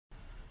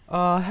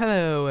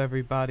Hello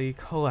everybody,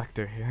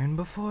 Koalector here, and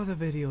before the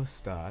video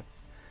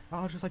starts,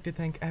 I'd just like to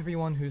thank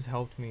everyone who's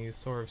helped me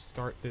sort of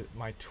start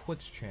my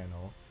Twitch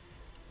channel.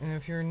 And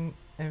if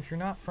you're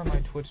not from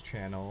my Twitch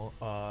channel,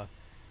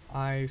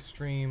 I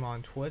stream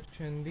on Twitch,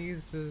 and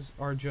these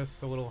are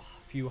just a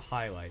few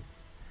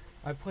highlights.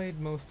 I played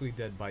mostly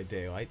Dead by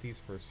Daylight these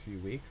first few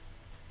weeks,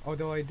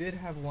 although I did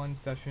have one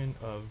session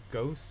of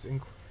Ghosts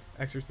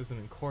Exorcism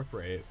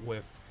Incorporated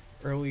with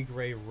Early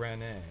Grey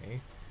Renee,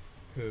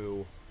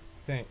 who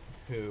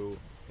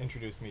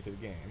introduced me to the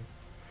game.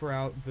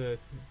 Throughout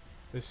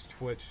this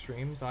Twitch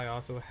streams, I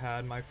also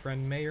had my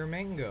friend Mayor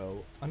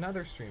Mango,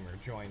 another streamer,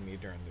 join me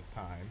during this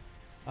time.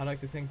 I'd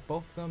like to thank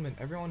both of them and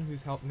everyone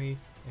who's helped me,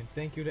 and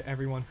thank you to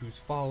everyone who's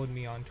followed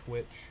me on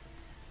Twitch.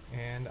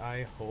 And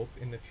I hope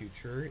in the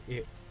future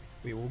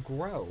we will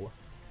grow.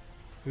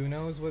 Who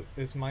knows, what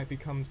this might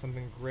become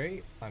something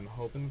great. I'm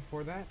hoping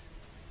for that.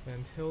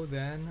 Until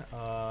then,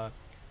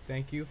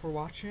 thank you for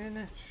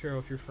watching, share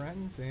with your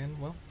friends, and,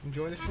 well,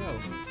 enjoy the show.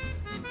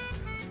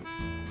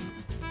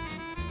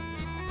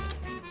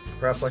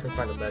 Perhaps I can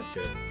find a med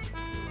kit.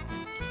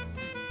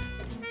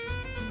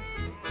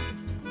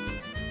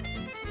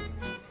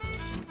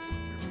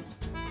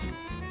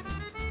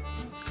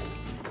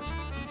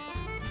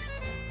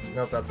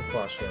 Nope, that's a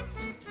flashlight.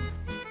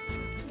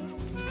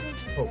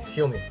 Oh,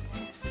 heal me.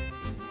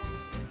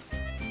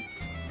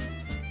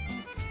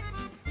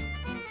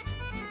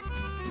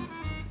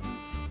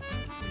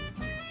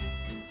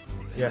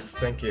 Yes,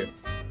 thank you.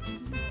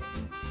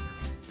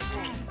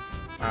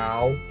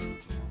 Ow.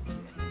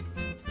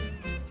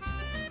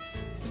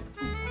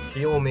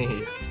 Heal me.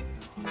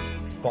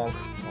 Bonk,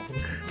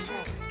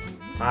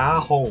 bonk.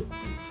 Ow.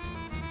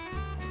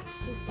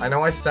 I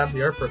know I stabbed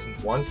the other person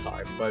one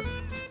time, but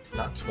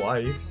not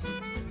twice.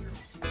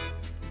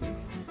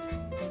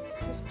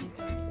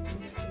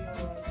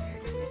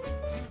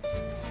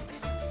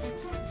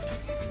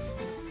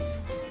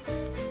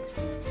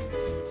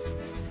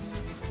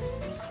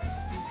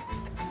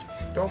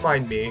 Don't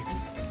mind me.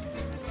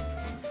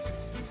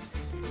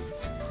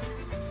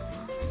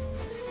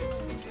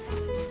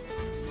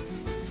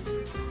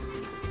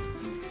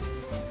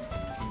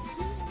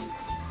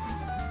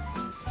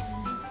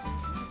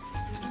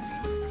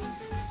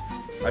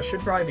 I should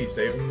probably be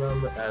saving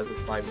them as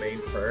it's my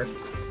main perk.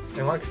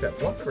 And like I said,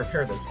 once I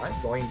repair this, I'm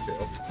going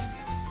to.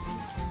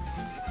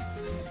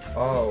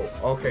 Oh,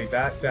 okay,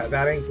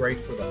 that ain't great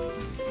for them.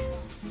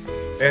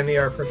 And the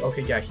other person,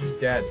 okay, yeah, he's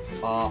dead.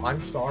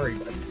 I'm sorry,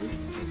 but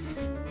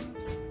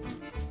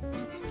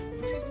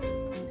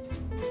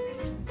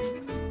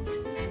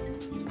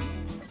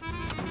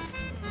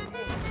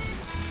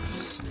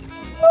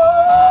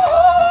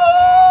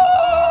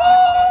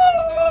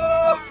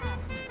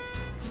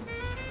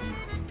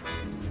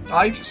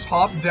I just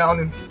hopped down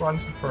in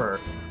front of her.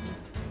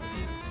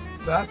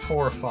 That's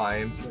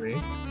horrifying for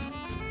me.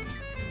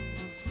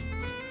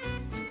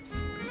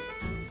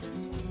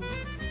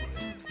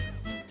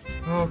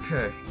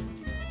 Okay.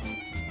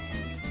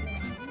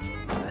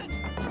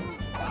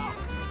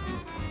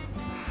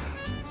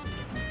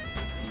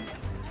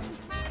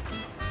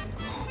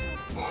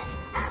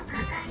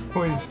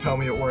 Please tell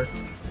me it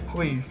works.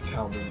 Please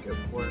tell me it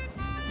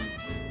works.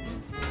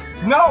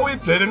 No,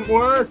 it didn't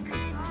work!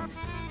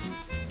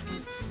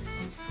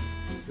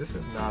 This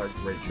is not a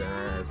great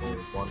generator as only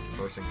one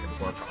person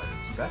can work on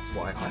it, so that's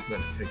why I'm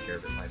going to take care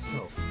of it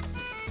myself.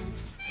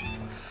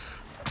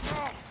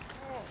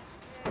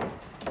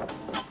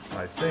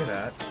 I say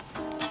that.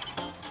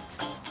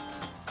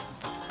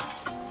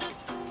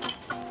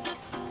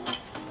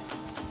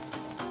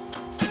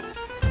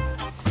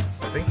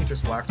 I think he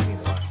just whacked me in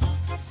the left.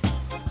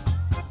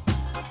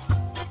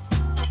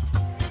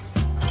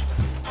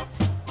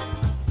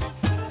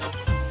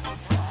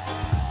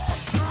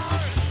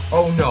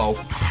 Oh no!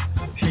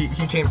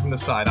 He came from the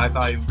side. I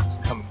thought he was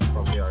coming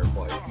from the other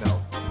place.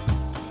 No.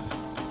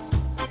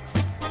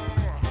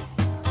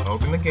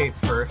 Open the gate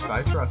first.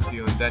 I trust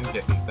you, and then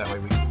get me so that way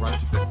we can run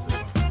to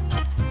victory.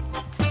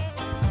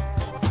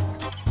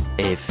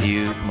 A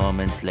few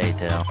moments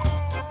later.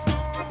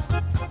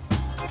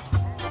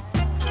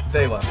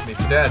 They left me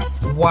for dead.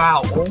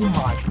 Wow. Oh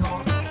my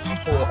god.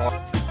 People are...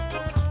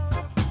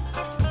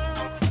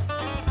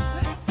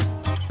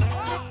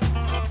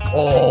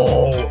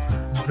 Oh,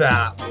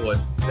 that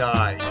was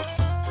nice.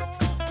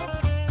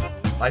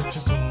 I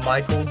just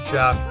Michael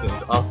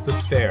Jacksoned up the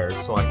stairs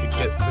so I could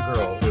get the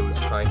girl who was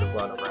trying to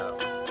run around.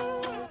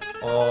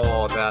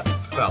 Oh, that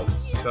felt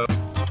so...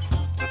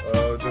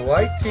 Oh,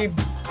 Dwighty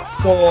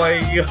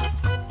boy!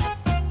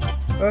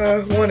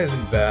 One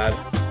isn't bad.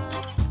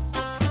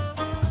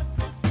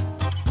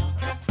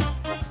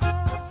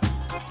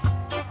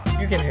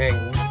 You can hang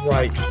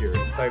right here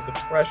inside the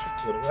precious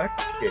little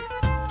exit gate.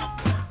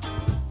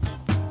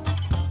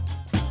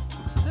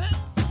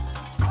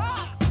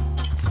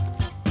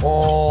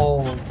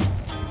 Oh,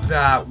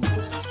 that was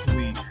a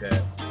sweet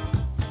hit.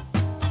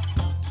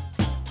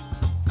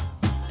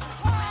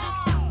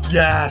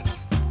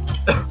 Yes!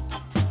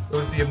 It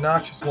was the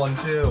obnoxious one,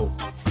 too.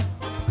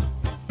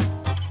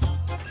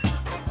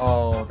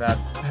 Oh,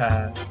 that's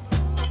bad.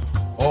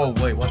 Oh,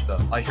 wait, what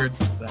the? I heard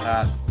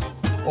that.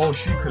 Oh,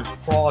 she could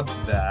fraud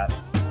to that.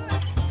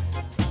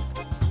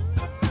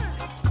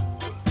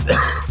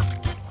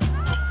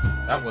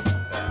 That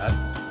wasn't bad.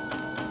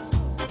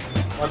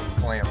 Let's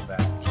slam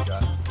that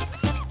shut.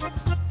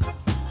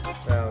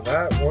 Now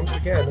that, once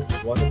again,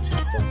 wasn't too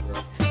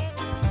clever.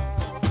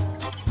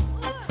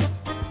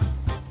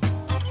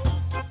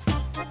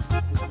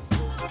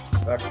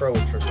 That crow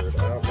triggered.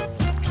 I don't know.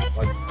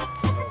 Like,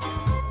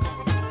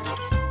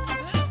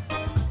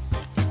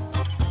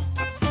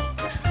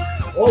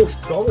 oh,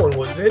 someone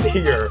was in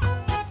here!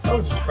 I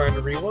was just trying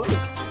to reload.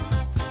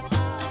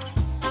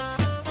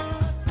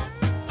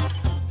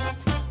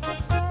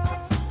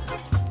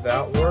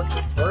 That worked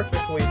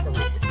perfectly for me.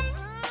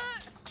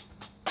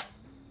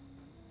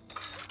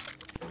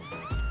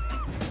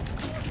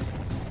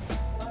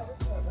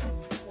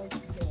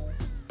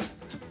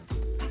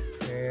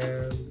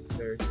 And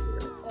they're here.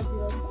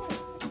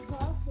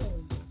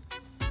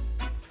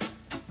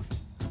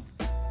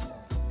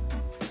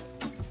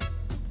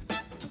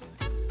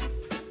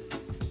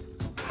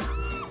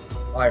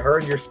 I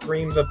heard your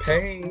screams of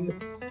pain.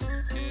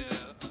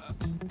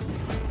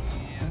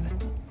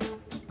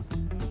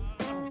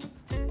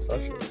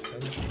 Such a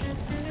attention.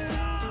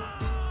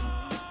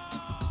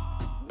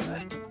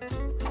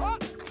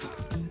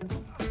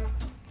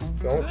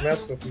 Don't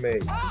mess with me.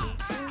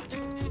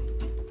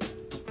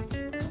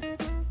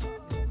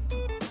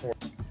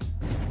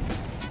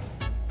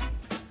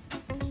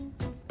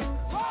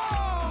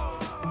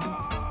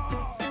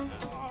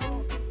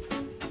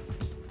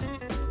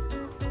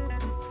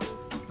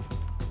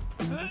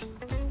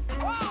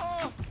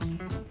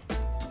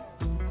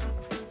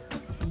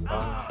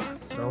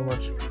 So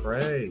much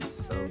praise,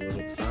 so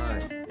little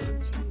time.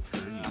 Wouldn't you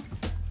agree?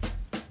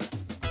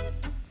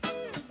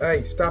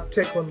 Hey, stop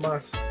tickling my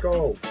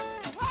skulls.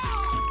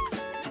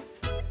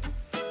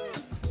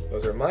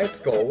 Those are my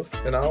skulls,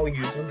 and I'll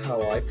use them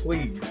how I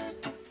please.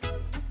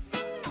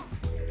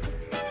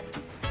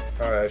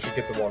 Alright, I should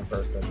get the one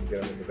person and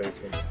get him in the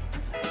basement.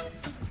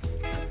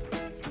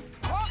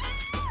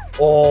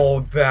 Oh,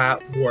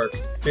 that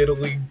works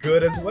fiddly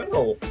good as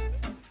well.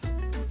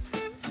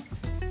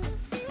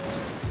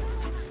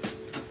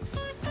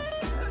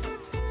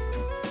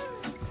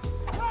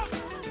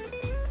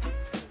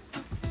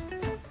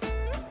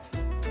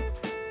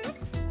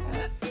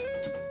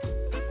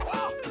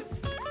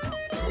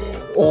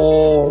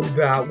 Oh,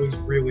 that was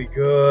really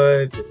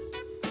good.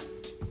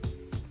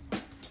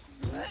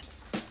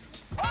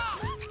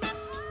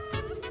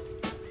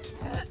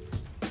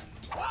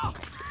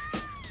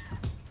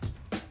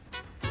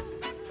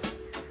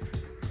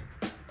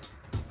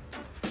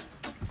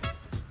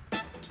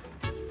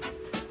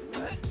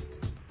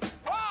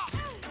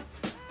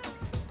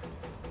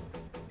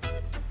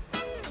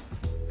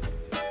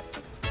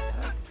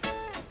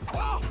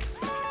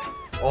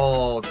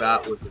 Oh,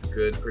 that was a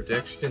good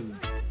prediction.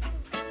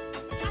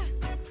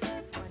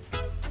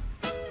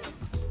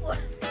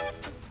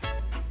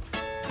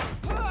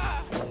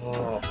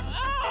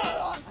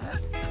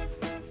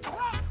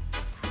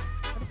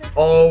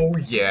 Oh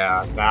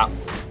yeah, that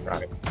was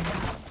nice.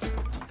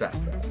 That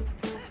bad.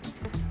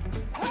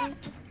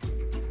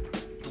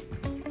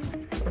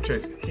 I'll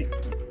chase.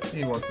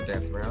 He wants to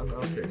dance around.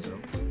 I'll chase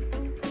him.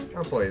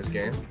 I'll play his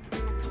game.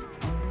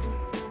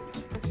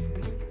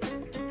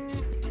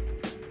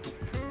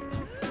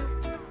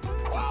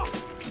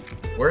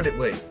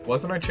 Wait,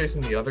 wasn't I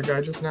chasing the other guy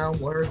just now?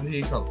 Where did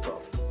he come from?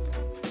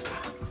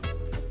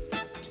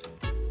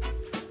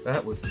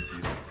 That was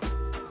confusing.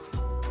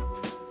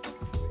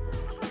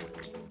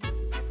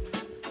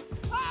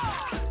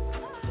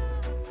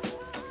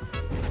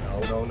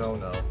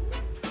 No.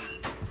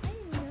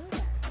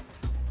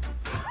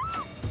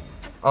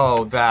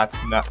 Oh,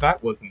 that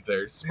wasn't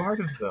very smart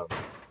of them.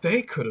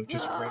 They could have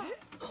just ran.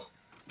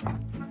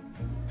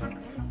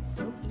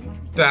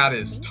 That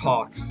is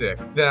toxic.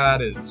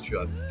 That is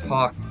just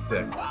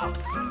toxic.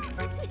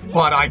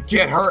 But I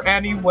get her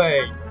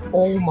anyway.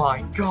 Oh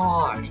my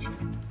gosh.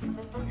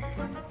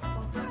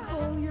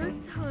 Oh, your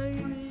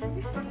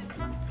timing.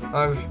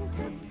 That's so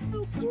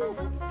cool.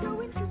 That's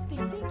so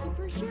interesting. Thank you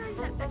for sharing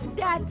that.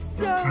 That's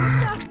so.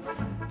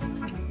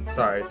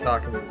 Sorry,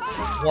 talking to this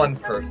one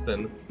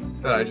person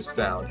that I just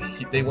downed.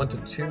 They went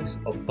to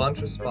a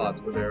bunch of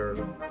spots where there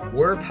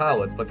were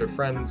pallets, but their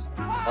friends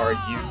already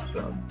used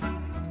them.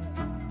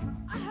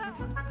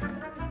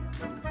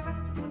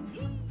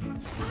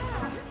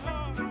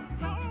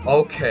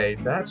 Okay,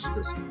 that's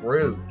just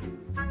rude.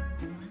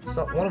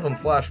 So, one of them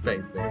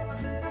flashbanged me.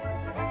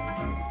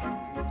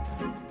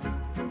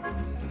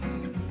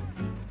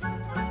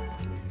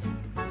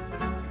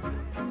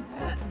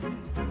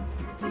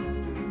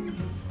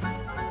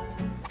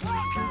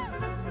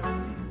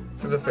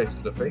 To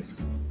the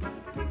face.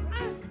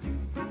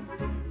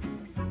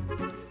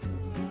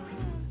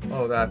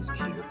 Oh, that's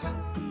cute.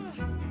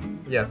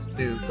 Yes,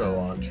 do go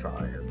on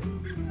trying.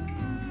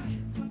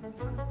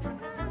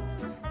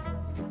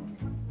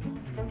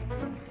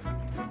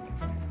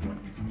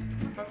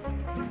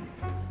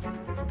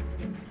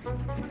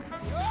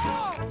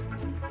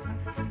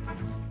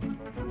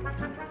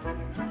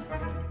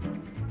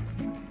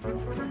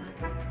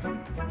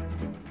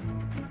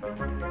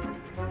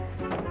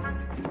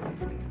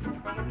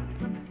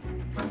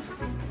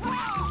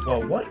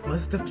 What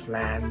was the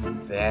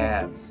plan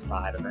there,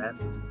 Spider-Man?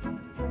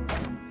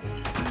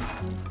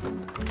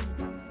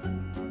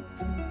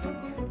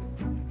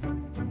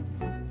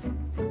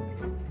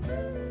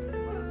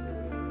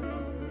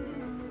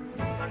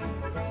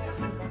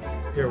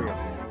 Here we go.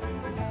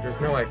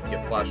 There's no way I can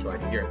get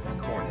flashlight here in this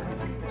corner.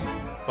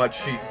 But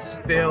she's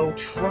still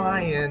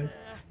trying.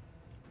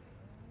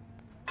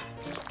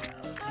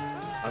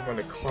 I'm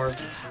gonna carve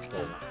this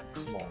floor.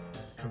 Come on.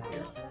 Come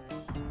here.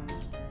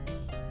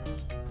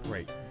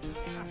 Great.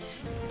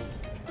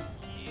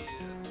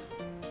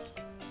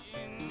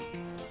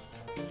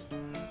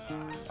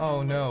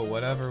 Oh no,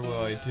 whatever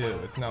will I do?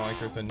 It's not like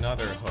there's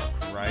another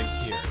hook right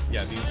here.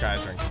 Yeah, these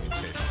guys are in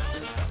communication.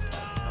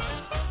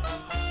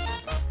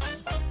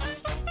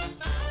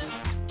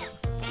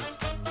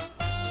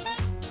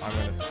 I'm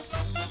gonna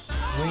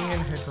swing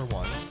and hit her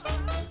once.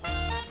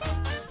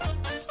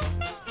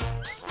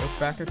 Look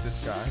back at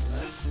this guy.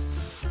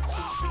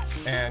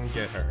 And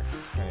get her.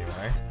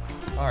 Anyway.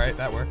 Alright,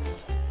 that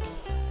works.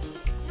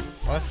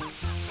 What?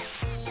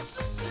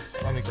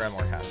 Let me grab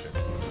more hatchets.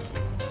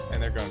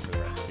 And they're going to the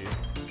rescue.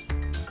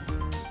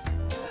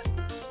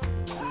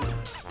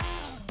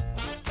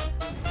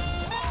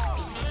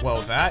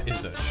 Well, that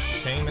is a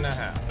shame and a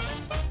half.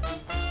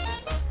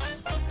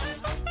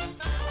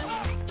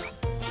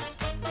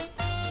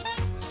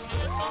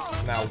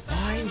 Now,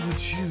 why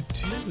would you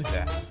do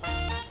that?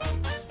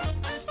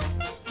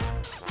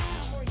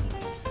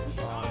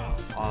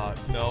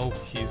 No,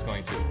 he's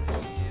going to.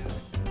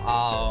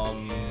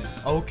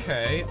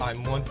 Okay,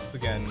 I'm once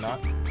again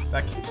not...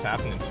 That keeps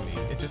happening to me.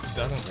 It just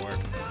doesn't work.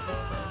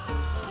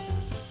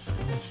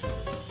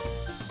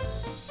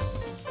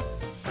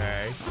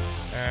 Hey,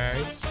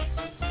 hey.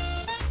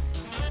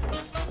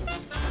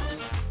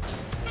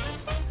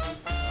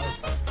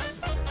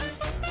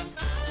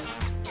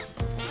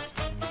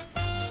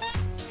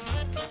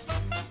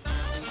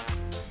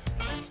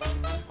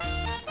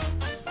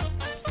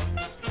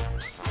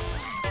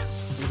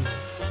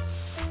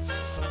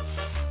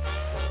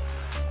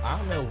 I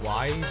don't know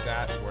why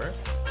that works.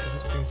 It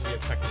just seems to be a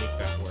technique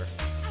that works.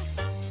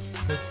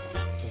 Just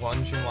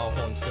lunging while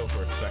holding still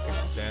for a second,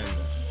 then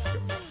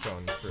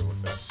going through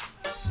with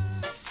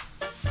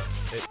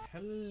it.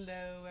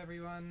 Hello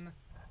everyone!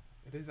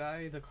 It is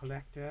I, the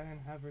Koalector,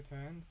 and have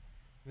returned.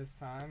 This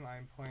time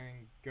I'm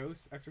playing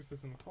Ghost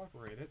Exorcism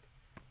Incorporated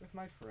with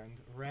my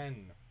friend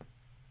Ren,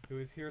 who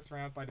is here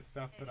surrounded by the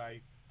stuff that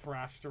I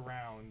thrashed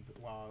around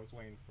while I was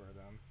waiting for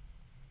them.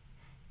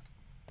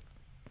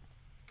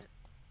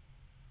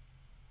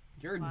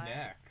 Your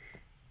neck.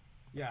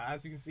 Yeah,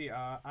 as you can see,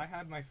 I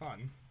had my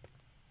fun.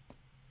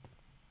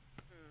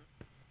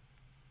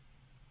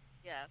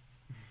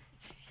 Yes.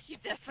 You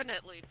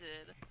definitely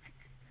did.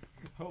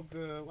 Hope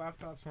the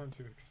laptops weren't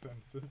too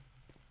expensive.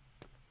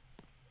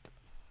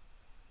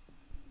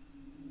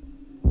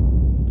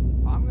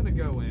 I'm gonna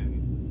go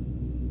in.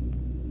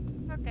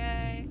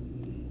 Okay.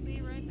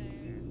 Be right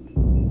there.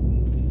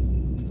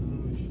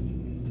 Oh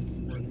jeez.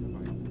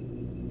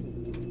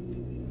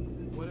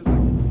 What is that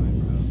my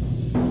stuff?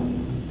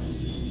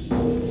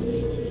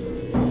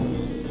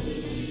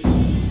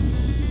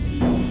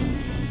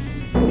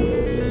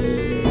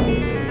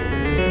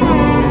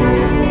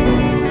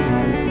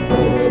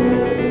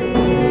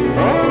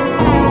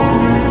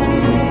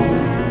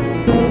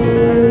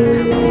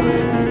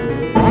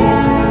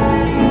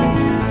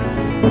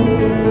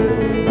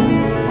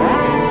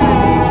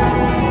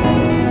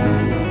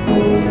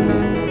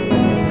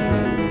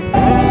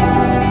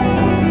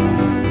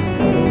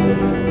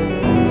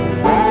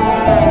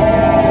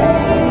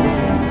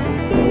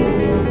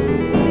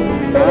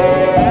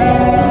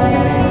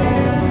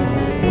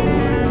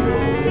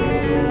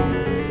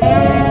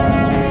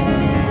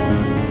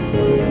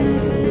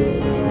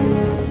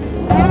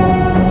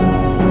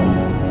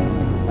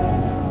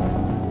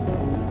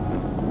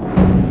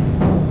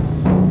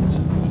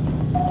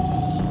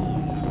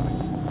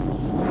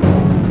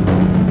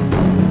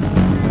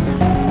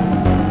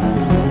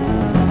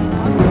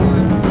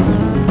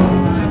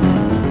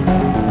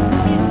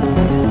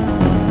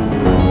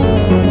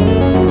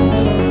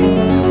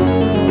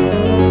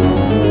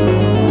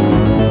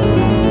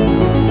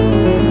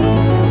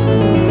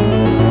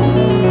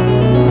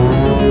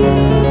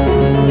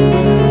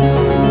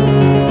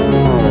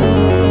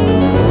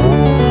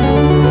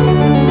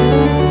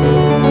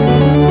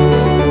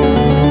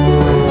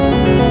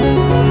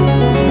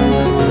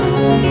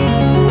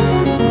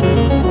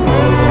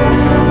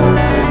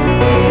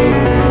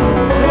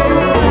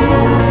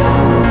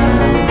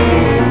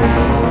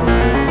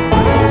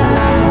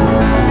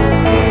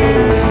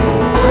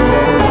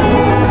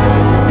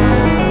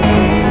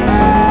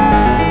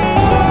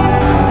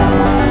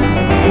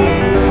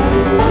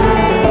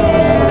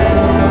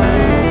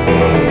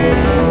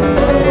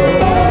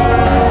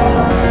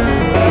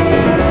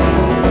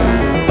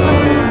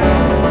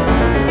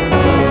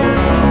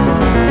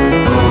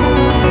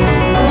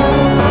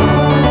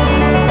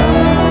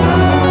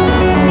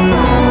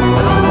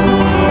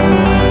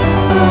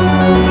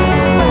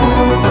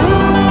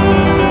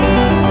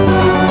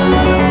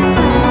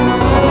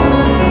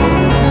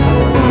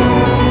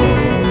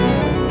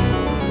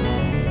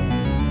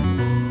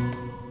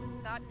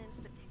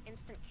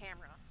 instant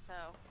camera, so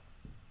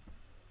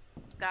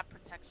got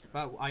protection.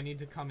 But I need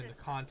to come What's into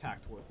this?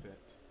 contact with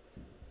it.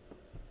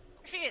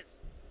 There she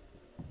is.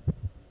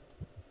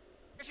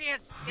 There she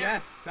is. Get her.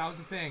 Yes, that was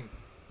the thing.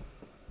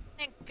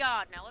 Thank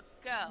God. Now let's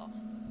go.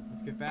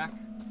 Let's get back.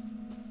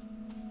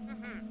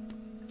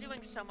 We're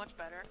doing so much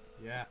better.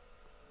 Yeah.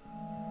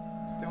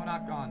 Still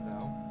not gone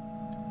though.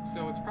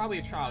 So it's probably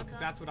a child,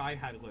 because that's what I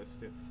had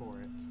listed for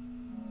it.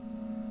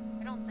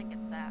 I don't think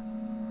it's that.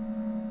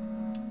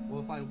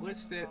 Well, if I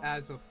list it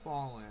as a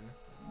fallen,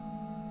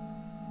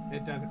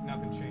 it doesn't.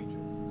 Nothing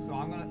changes. So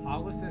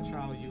I'll list it as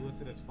child. You list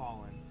it as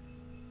fallen.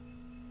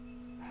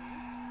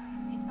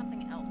 Maybe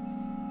something else.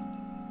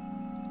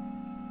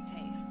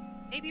 Okay.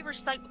 Maybe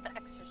recite with the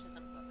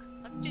exorcism book.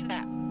 Let's do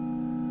that.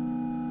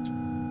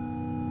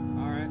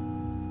 All right.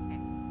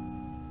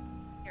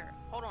 Here,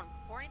 hold on.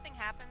 Before anything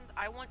happens,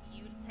 I want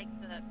you to take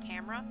the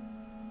camera.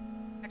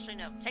 Actually,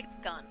 no. Take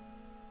the gun.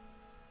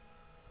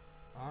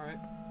 All right.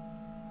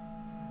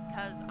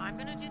 Because I'm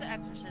gonna do the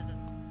exorcism,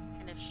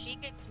 and if she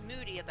gets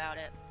moody about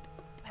it,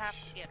 you have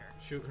to get her.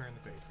 Shoot her in the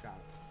face. Got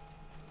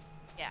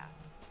it. Yeah.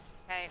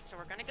 Okay, so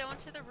we're gonna go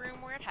into the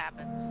room where it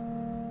happens.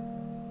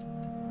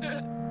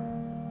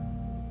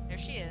 There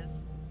she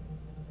is.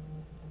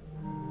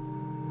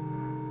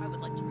 I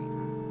would like to read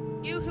her.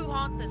 You who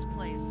haunt this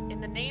place,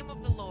 in the name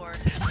of the Lord.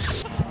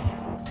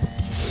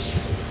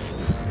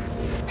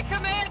 I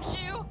command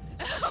you!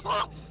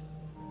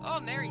 Oh,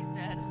 Mary's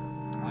dead.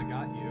 I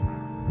got you.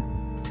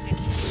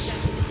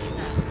 He's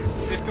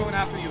dead. It's going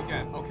after you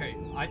again. Okay,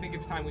 I think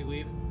it's time we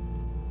leave.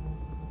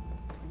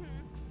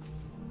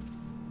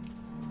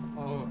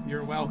 Oh,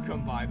 you're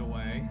welcome, by the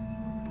way.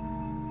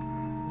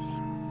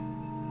 Thanks.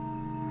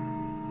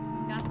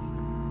 Got the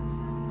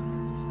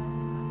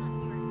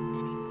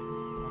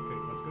Okay,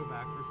 let's go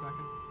back for a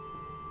second.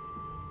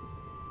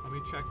 Let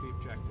me check the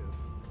objective.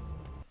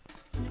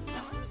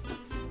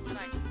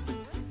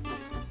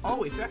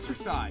 Oh, it's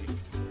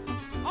exercised.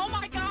 Oh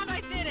my God,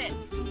 I did it!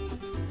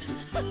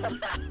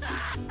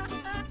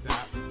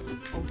 That.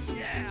 Oh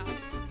yeah.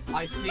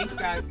 I think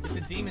that it's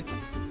a demon.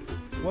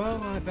 Well,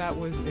 that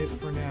was it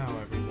for now,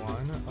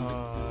 everyone.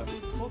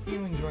 Hope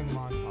you enjoyed the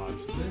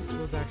montage. This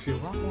was actually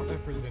a lot more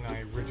effort than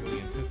I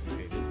originally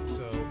anticipated.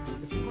 So,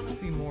 if you want to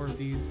see more of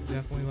these,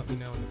 definitely let me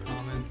know in the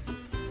comments.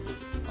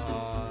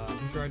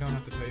 I'm sure I don't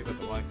have to tell you about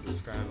the like,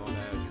 subscribe, all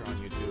that. If you're on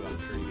YouTube, I'm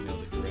sure you know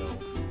the drill.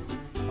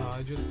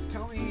 Just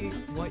tell me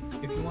what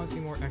if you want to see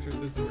more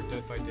exorcism or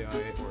Dead by Day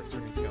or a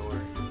certain killer.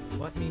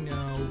 Let me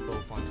know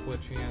both on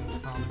Twitch and in the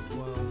comments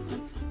below.